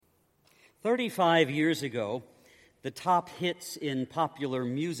35 years ago, the top hits in popular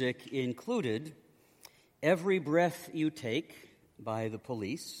music included Every Breath You Take by The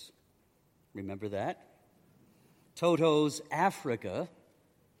Police. Remember that? Toto's Africa.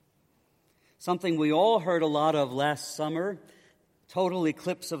 Something we all heard a lot of last summer, Total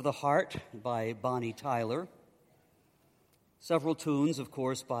Eclipse of the Heart by Bonnie Tyler. Several tunes, of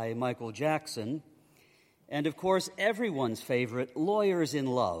course, by Michael Jackson. And, of course, everyone's favorite, Lawyers in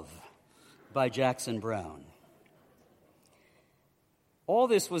Love by Jackson Browne. All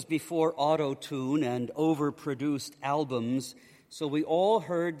this was before auto-tune and overproduced albums, so we all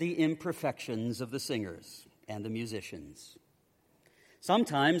heard the imperfections of the singers and the musicians.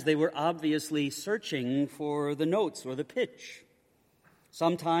 Sometimes they were obviously searching for the notes or the pitch.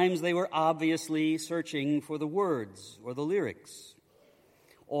 Sometimes they were obviously searching for the words or the lyrics,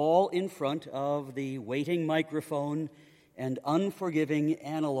 all in front of the waiting microphone and unforgiving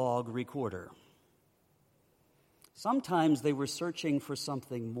analog recorder. Sometimes they were searching for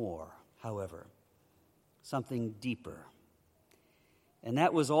something more, however, something deeper. And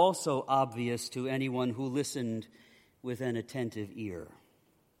that was also obvious to anyone who listened with an attentive ear.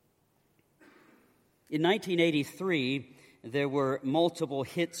 In 1983, there were multiple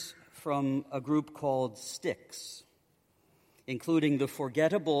hits from a group called Styx, including the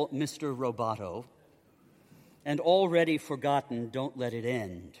forgettable Mr. Roboto and already forgotten Don't Let It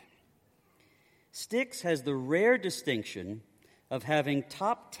End. Styx has the rare distinction of having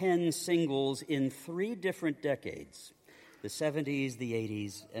top 10 singles in 3 different decades, the 70s, the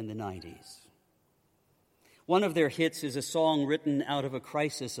 80s, and the 90s. One of their hits is a song written out of a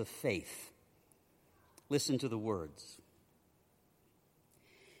crisis of faith. Listen to the words.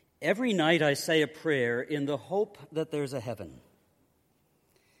 Every night I say a prayer in the hope that there's a heaven.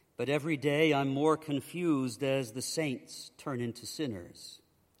 But every day I'm more confused as the saints turn into sinners.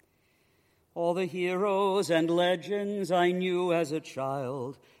 All the heroes and legends I knew as a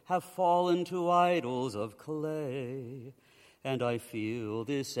child have fallen to idols of clay. And I feel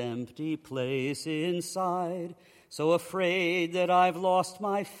this empty place inside, so afraid that I've lost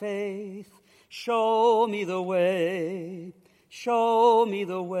my faith. Show me the way. Show me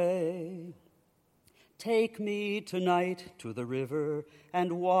the way. Take me tonight to the river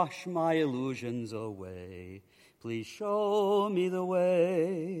and wash my illusions away. Please show me the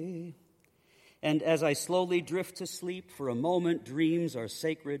way. And as I slowly drift to sleep, for a moment dreams are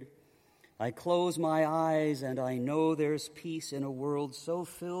sacred. I close my eyes and I know there's peace in a world so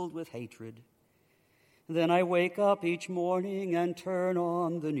filled with hatred. Then I wake up each morning and turn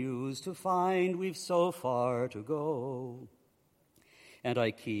on the news to find we've so far to go. And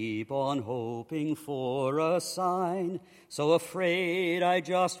I keep on hoping for a sign, so afraid I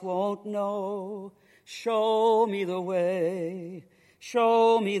just won't know. Show me the way,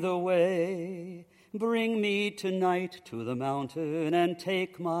 show me the way. Bring me tonight to the mountain and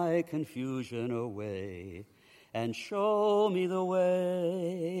take my confusion away. And show me the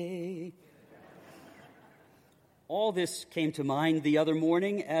way. All this came to mind the other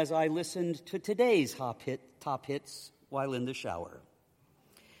morning as I listened to today's top hits while in the shower.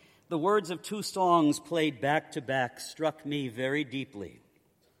 The words of 2 songs played back to back struck me very deeply.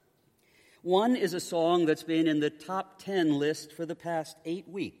 One is a song that's been in the top 10 list for the past 8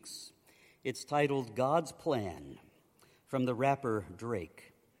 weeks. It's titled God's Plan, from the rapper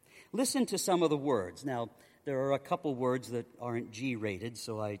Drake. Listen to some of the words. Now, there are a couple words that aren't G-rated,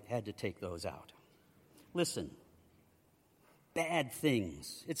 so I had to take those out. Listen. Bad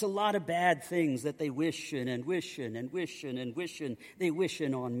things. It's a lot of bad things that they wishin' and wishin' and wishin' and wishin'. They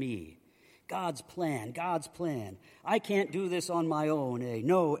wishin' on me. God's plan, God's plan. I can't do this on my own,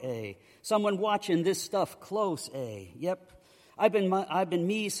 No, Someone watching this stuff close, Yep. I've been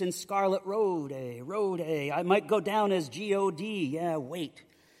me since Scarlet Road, Road, I might go down as G-O-D, yeah, wait.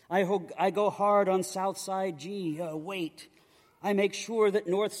 I go hard on South Side G, wait. I make sure that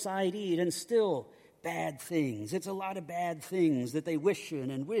North Side E, and still bad things. It's a lot of bad things that they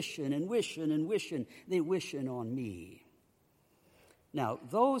wishin' and wishin' and wishin' and wishin'. They wishin' on me. Now,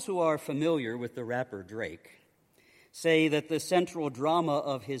 those who are familiar with the rapper Drake say that the central drama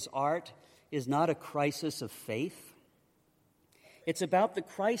of his art is not a crisis of faith. It's about the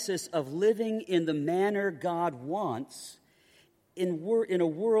crisis of living in the manner God wants in a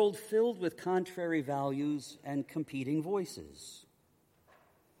world filled with contrary values and competing voices.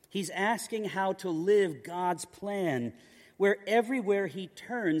 He's asking how to live God's plan, where everywhere he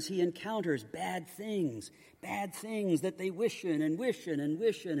turns, he encounters bad things that they wishin' and wishin' and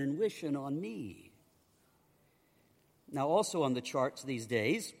wishin' and wishin' on me. Now, also on the charts these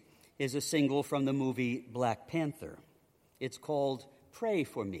days is a single from the movie Black Panther. It's called Pray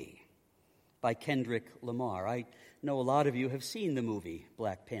For Me. by Kendrick Lamar. I know a lot of you have seen the movie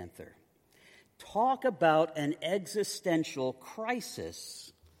Black Panther. Talk about an existential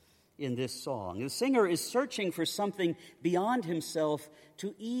crisis in this song. The singer is searching for something beyond himself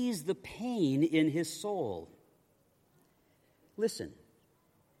to ease the pain in his soul. Listen.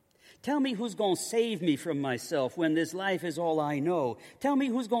 Tell me who's going to save me from myself when this life is all I know. Tell me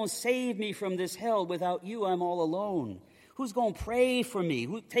who's going to save me from this hell. Without you, I'm all alone. Who's going to pray for me?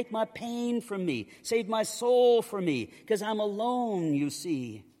 Who take my pain from me? Save my soul for me? Because I'm alone, you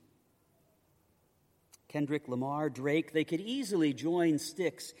see. Kendrick Lamar, Drake, they could easily join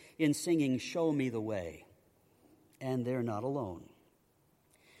sticks in singing Show Me the Way. And they're not alone.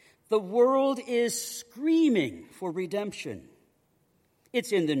 The world is screaming for redemption.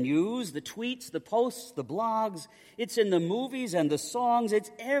 It's in the news, the tweets, the posts, the blogs. It's in the movies and the songs.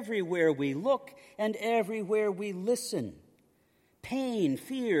 It's everywhere we look and everywhere we listen. Pain,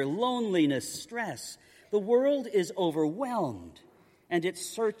 fear, loneliness, stress. The world is overwhelmed, and it's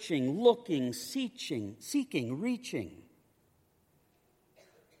searching, looking, seeking, reaching.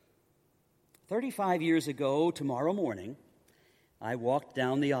 35 years ago, tomorrow morning, I walked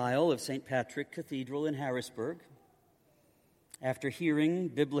down the aisle of St. Patrick Cathedral in Harrisburg. After hearing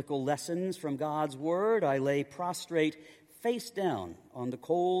biblical lessons from God's Word, I lay prostrate, face down, on the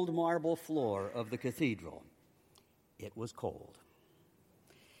cold marble floor of the cathedral. It was cold.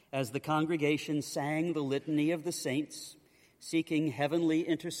 As the congregation sang the litany of the saints, seeking heavenly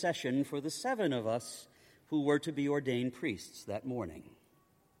intercession for the 7 of us who were to be ordained priests that morning.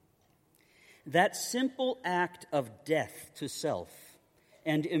 That simple act of death to self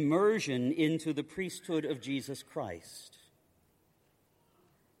and immersion into the priesthood of Jesus Christ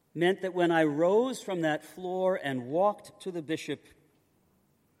meant that when I rose from that floor and walked to the bishop,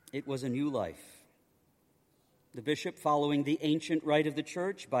 it was a new life. The bishop, following the ancient rite of the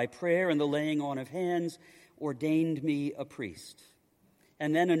church, by prayer and the laying on of hands, ordained me a priest,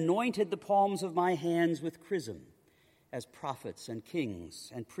 and then anointed the palms of my hands with chrism, as prophets and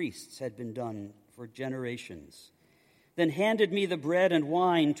kings and priests had been done for generations, then handed me the bread and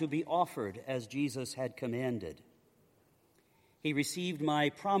wine to be offered as Jesus had commanded. He received my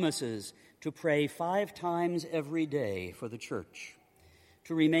promises to pray 5 times every day for the church,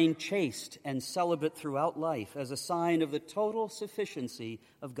 to remain chaste and celibate throughout life as a sign of the total sufficiency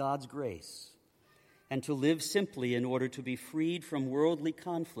of God's grace, and to live simply in order to be freed from worldly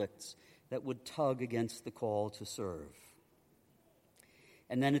conflicts that would tug against the call to serve.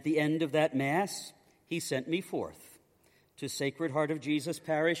 And then at the end of that Mass, he sent me forth to Sacred Heart of Jesus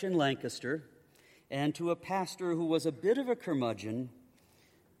Parish in Lancaster, and to a pastor who was a bit of a curmudgeon,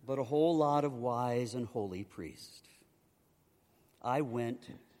 but a whole lot of wise and holy priest. I went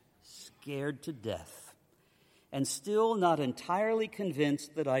scared to death, and still not entirely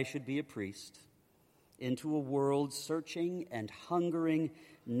convinced that I should be a priest, into a world searching and hungering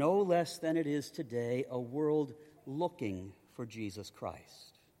no less than it is today, a world looking for Jesus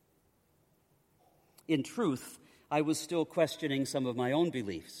Christ. In truth, I was still questioning some of my own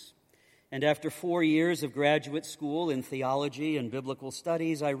beliefs. And after 4 years of graduate school in theology and biblical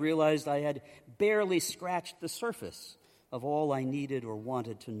studies, I realized I had barely scratched the surface of all I needed or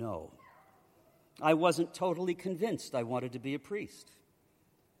wanted to know. I wasn't totally convinced I wanted to be a priest.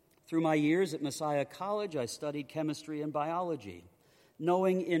 Through my years at Messiah College, I studied chemistry and biology,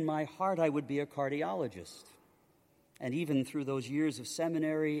 knowing in my heart I would be a cardiologist. And even through those years of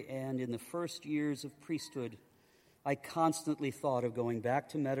seminary and in the first years of priesthood, I constantly thought of going back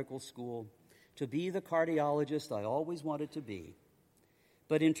to medical school to be the cardiologist I always wanted to be.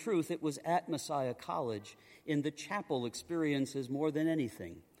 But in truth, it was at Messiah College, in the chapel experiences more than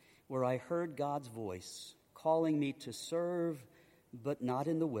anything, where I heard God's voice calling me to serve, but not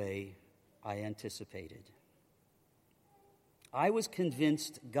in the way I anticipated. I was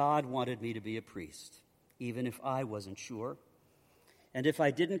convinced God wanted me to be a priest, even if I wasn't sure. And if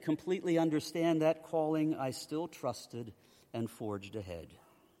I didn't completely understand that calling, I still trusted and forged ahead.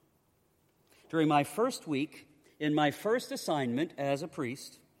 During my first week, in my first assignment as a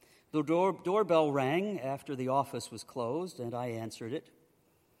priest, the doorbell rang after the office was closed, and I answered it.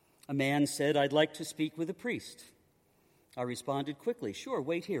 A man said, "I'd like to speak with a priest." I responded quickly, "Sure,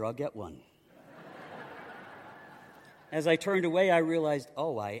 wait here, I'll get one." As I turned away, I realized,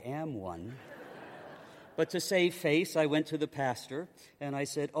 I am one. But to save face, I went to the pastor, and I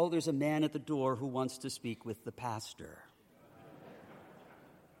said, "There's a man at the door who wants to speak with the pastor."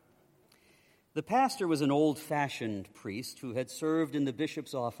 The pastor was an old-fashioned priest who had served in the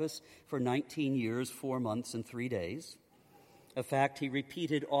bishop's office for 19 years, 4 months, and 3 days, a fact he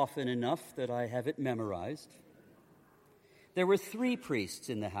repeated often enough that I have it memorized. There were 3 priests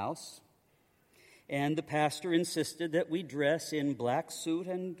in the house, and the pastor insisted that we dress in black suit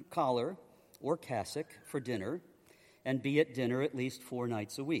and collar or cassock for dinner and be at dinner at least 4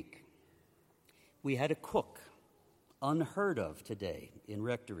 nights a week. We had a cook, unheard of today in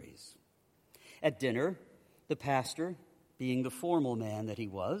rectories. At dinner, the pastor, being the formal man that he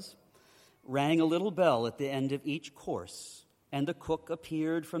was, rang a little bell at the end of each course, and the cook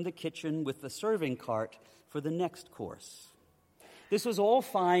appeared from the kitchen with the serving cart for the next course. This was all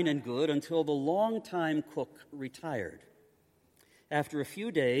fine and good until the longtime cook retired. After a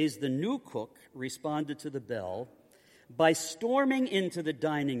few days, the new cook responded to the bell by storming into the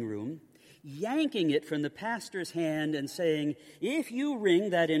dining room, yanking it from the pastor's hand and saying, "If you ring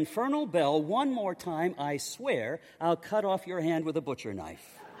that infernal bell one more time, I swear I'll cut off your hand with a butcher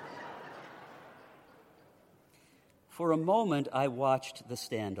knife." For a moment, I watched the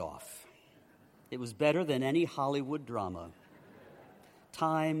standoff. It was better than any Hollywood drama.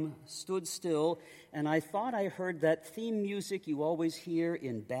 Time stood still, and I thought I heard that theme music you always hear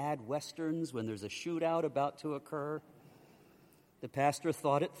in bad westerns when there's a shootout about to occur. The pastor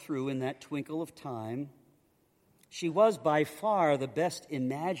thought it through in that twinkle of time. She was by far the best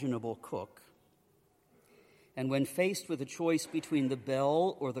imaginable cook. And when faced with a choice between the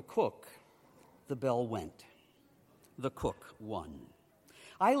bell or the cook, the bell went. The cook won.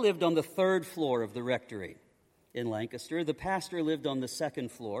 I lived on the 3rd floor of the rectory in Lancaster. The pastor lived on the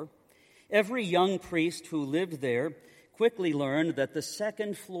 2nd floor. Every young priest who lived there quickly learned that the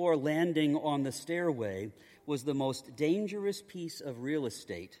 2nd floor landing on the stairway was the most dangerous piece of real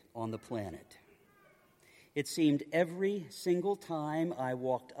estate on the planet. It seemed every single time I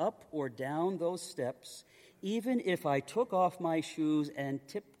walked up or down those steps, even if I took off my shoes and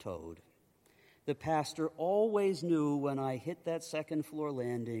tiptoed, the pastor always knew when I hit that 2nd floor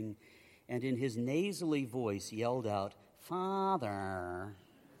landing and in his nasally voice yelled out, "Father."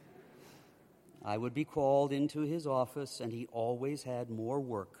 I would be called into his office, and he always had more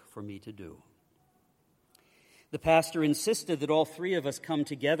work for me to do. The pastor insisted that all 3 of us come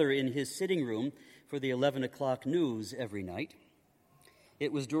together in his sitting room for the 11 o'clock news every night.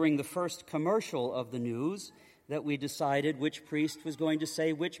 It was during the first commercial of the news that we decided which priest was going to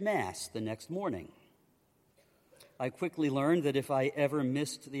say which Mass the next morning. I quickly learned that if I ever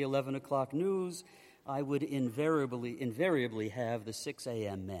missed the 11 o'clock news, I would invariably have the 6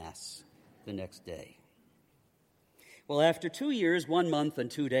 a.m. Mass the next day. Well, after 2 years, 1 month,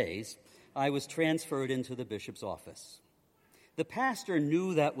 and 2 days, I was transferred into the bishop's office. The pastor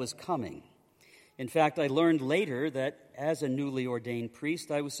knew that was coming. In fact, I learned later that as a newly ordained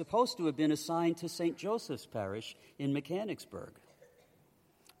priest, I was supposed to have been assigned to St. Joseph's Parish in Mechanicsburg.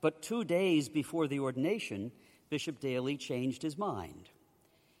 But 2 days before the ordination, Bishop Daly changed his mind.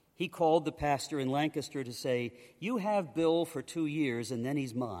 He called the pastor in Lancaster to say, "You have Bill for 2 years, and then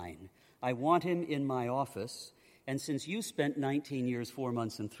he's mine. I want him in my office, and since you spent 19 years, 4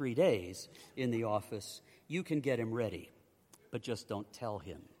 months, and 3 days in the office, you can get him ready, but just don't tell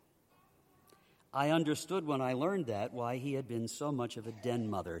him." I understood when I learned that why he had been so much of a den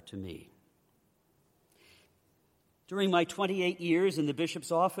mother to me. During my 28 years in the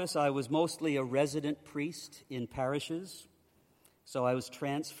bishop's office, I was mostly a resident priest in parishes, so I was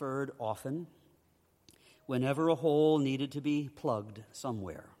transferred often whenever a hole needed to be plugged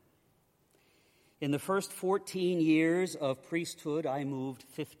somewhere. In the first 14 years of priesthood, I moved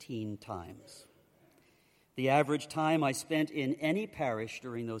 15 times. The average time I spent in any parish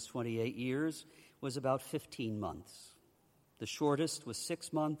during those 28 years was about 15 months. The shortest was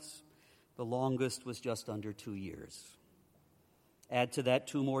 6 months. The longest was just under 2 years. Add to that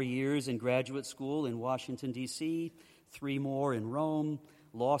 2 more years in graduate school in Washington, D.C., 3 more in Rome,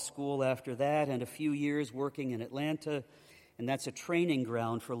 law school after that, and a few years working in Atlanta, and that's a training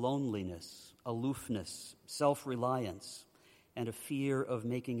ground for loneliness, aloofness, self-reliance, and a fear of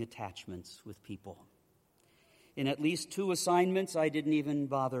making attachments with people. In at least 2 assignments, I didn't even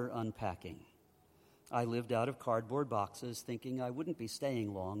bother unpacking. I lived out of cardboard boxes, thinking I wouldn't be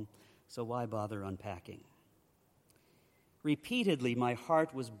staying long, so why bother unpacking? Repeatedly, my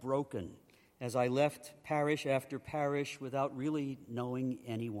heart was broken as I left parish after parish without really knowing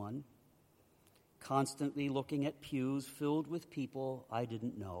anyone, constantly looking at pews filled with people I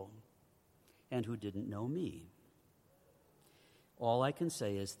didn't know and who didn't know me. All I can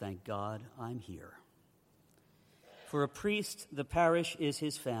say is, thank God I'm here. For a priest, the parish is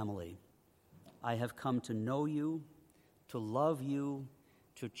his family. I have come to know you, to love you,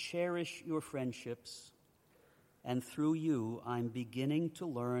 to cherish your friendships, and through you, I'm beginning to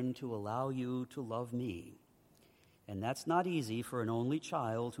learn to allow you to love me. And that's not easy for an only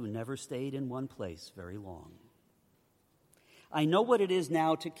child who never stayed in one place very long. I know what it is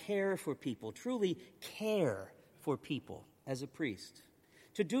now to care for people, truly care for people as a priest.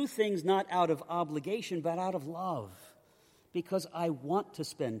 To do things not out of obligation, but out of love. Because I want to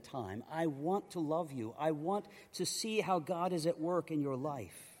spend time. I want to love you. I want to see how God is at work in your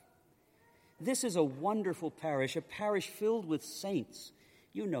life. This is a wonderful parish, a parish filled with saints.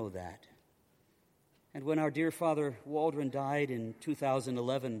 You know that. And when our dear Father Waldron died in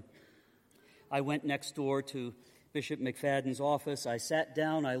 2011, I went next door to Bishop McFadden's office. I sat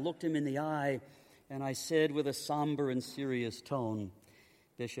down, I looked him in the eye, and I said with a somber and serious tone,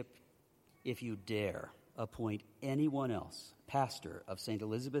 Bishop, if you dare appoint anyone else pastor of St.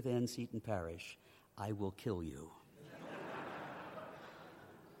 Elizabeth Ann Seton Parish, I will kill you.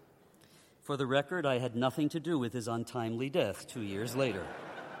 For the record, I had nothing to do with his untimely death 2 years later.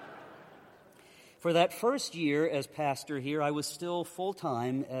 For that first year as pastor here, I was still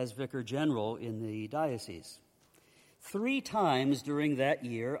full-time as vicar general in the diocese. 3 times during that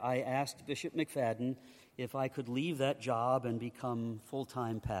year, I asked Bishop McFadden if I could leave that job and become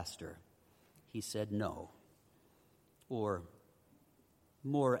full-time pastor. He said no. Or,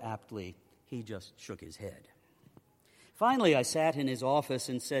 more aptly, he just shook his head. Finally, I sat in his office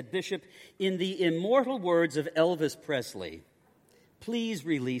and said, Bishop, in the immortal words of Elvis Presley, please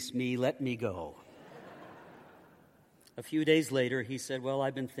release me, let me go. A few days later, he said, well,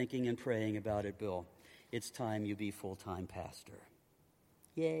 I've been thinking and praying about it, Bill. It's time you be full-time pastor.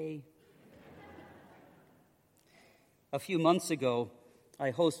 Yay. A few months ago,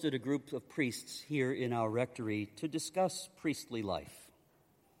 I hosted a group of priests here in our rectory to discuss priestly life.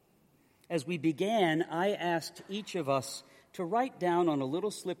 As we began, I asked each of us to write down on a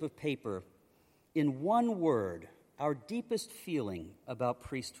little slip of paper, in one word, our deepest feeling about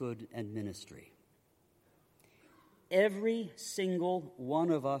priesthood and ministry. Every single one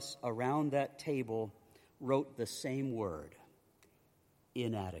of us around that table wrote the same word,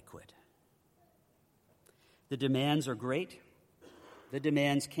 inadequate. The demands are great. The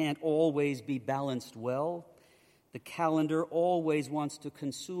demands can't always be balanced well. The calendar always wants to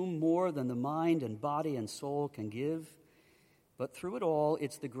consume more than the mind and body and soul can give. But through it all,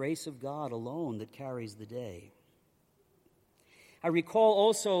 it's the grace of God alone that carries the day. I recall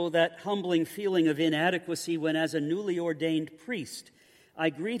also that humbling feeling of inadequacy when, as a newly ordained priest, I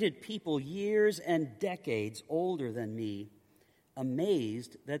greeted people years and decades older than me,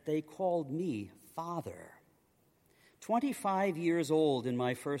 amazed that they called me Father. 25 years old in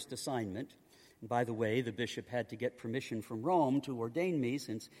my first assignment. And by the way, the bishop had to get permission from Rome to ordain me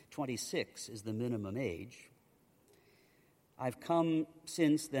since 26 is the minimum age. I've come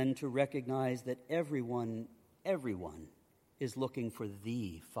since then to recognize that everyone is looking for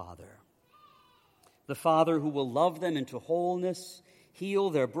the Father. The Father who will love them into wholeness, heal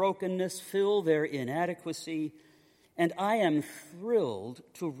their brokenness, fill their inadequacy. And I am thrilled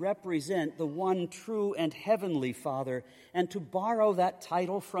to represent the one true and heavenly Father and to borrow that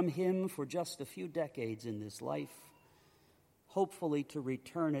title from him for just a few decades in this life, hopefully to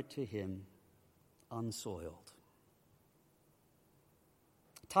return it to him unsoiled.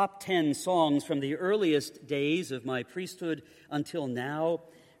 Top 10 songs from the earliest days of my priesthood until now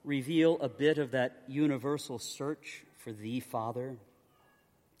reveal a bit of that universal search for the Father.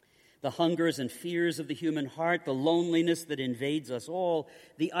 The hungers and fears of the human heart, the loneliness that invades us all,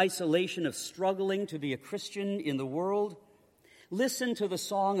 the isolation of struggling to be a Christian in the world. Listen to the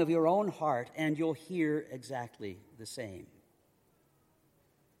song of your own heart, and you'll hear exactly the same.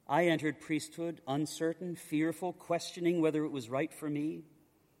 I entered priesthood uncertain, fearful, questioning whether it was right for me.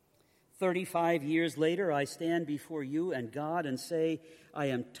 35 years later, I stand before you and God and say, I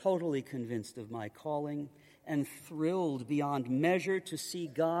am totally convinced of my calling and thrilled beyond measure to see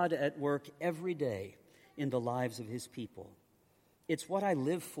God at work every day in the lives of his people. It's what I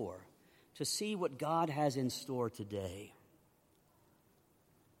live for, to see what God has in store today.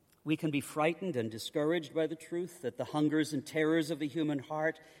 We can be frightened and discouraged by the truth that the hungers and terrors of the human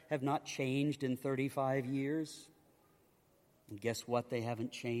heart have not changed in 35 years. And guess what? They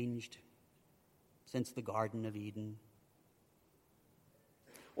haven't changed since the Garden of Eden.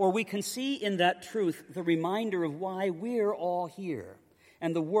 Or we can see in that truth the reminder of why we're all here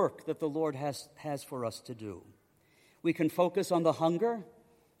and the work that the Lord has for us to do. We can focus on the hunger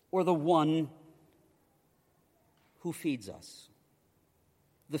or the one who feeds us,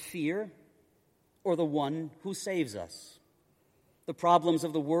 the fear or the one who saves us, the problems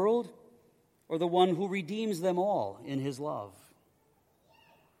of the world or the one who redeems them all in his love.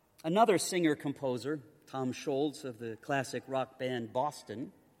 Another singer-composer, Tom Scholz of the classic rock band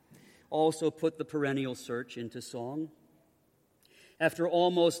Boston, also put the perennial search into song. After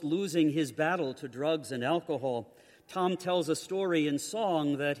almost losing his battle to drugs and alcohol, Tom tells a story in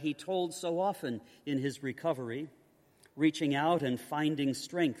song that he told so often in his recovery, reaching out and finding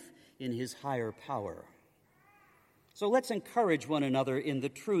strength in his higher power. So let's encourage one another in the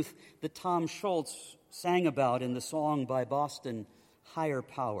truth that Tom Schultz sang about in the song by Boston, Higher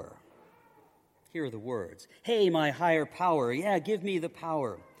Power. Here are the words. Hey, my higher power, yeah, give me the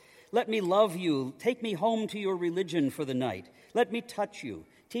power. Let me love you. Take me home to your religion for the night. Let me touch you.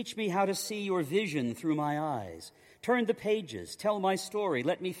 Teach me how to see your vision through my eyes. Turn the pages. Tell my story.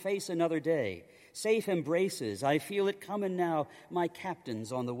 Let me face another day. Safe embraces. I feel it coming now. My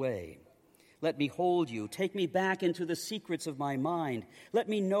captain's on the way. Let me hold you. Take me back into the secrets of my mind. Let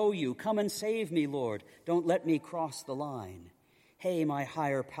me know you. Come and save me, Lord. Don't let me cross the line. Hey, my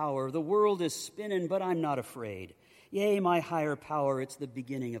higher power. The world is spinning, but I'm not afraid. Yea, my higher power. It's the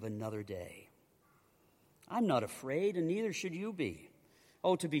beginning of another day. I'm not afraid, and neither should you be.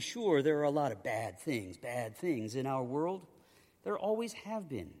 Oh, to be sure, there are a lot of bad things in our world. There always have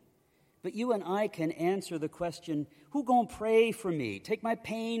been. But you and I can answer the question, who gonna pray for me, take my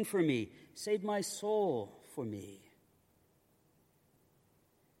pain for me, save my soul for me?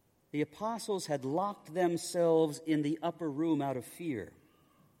 The apostles had locked themselves in the upper room out of fear.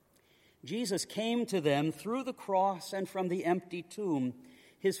 Jesus came to them through the cross and from the empty tomb,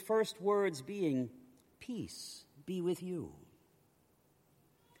 his first words being, peace be with you.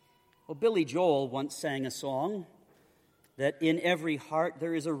 Well, Billy Joel once sang a song that in every heart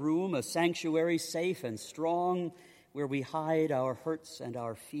there is a room, a sanctuary safe and strong, where we hide our hurts and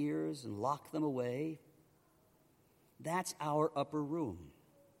our fears and lock them away. That's our upper room.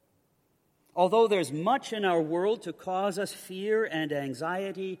 Although there's much in our world to cause us fear and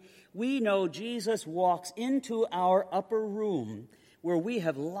anxiety, we know Jesus walks into our upper room where we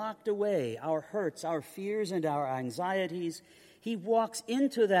have locked away our hurts, our fears, and our anxieties. He walks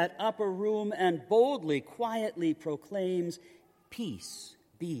into that upper room and boldly, quietly proclaims, peace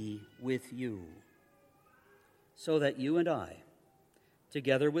be with you. So that you and I,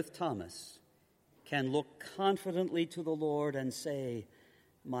 together with Thomas, can look confidently to the Lord and say,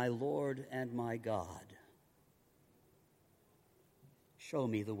 my Lord and my God, show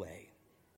me the way.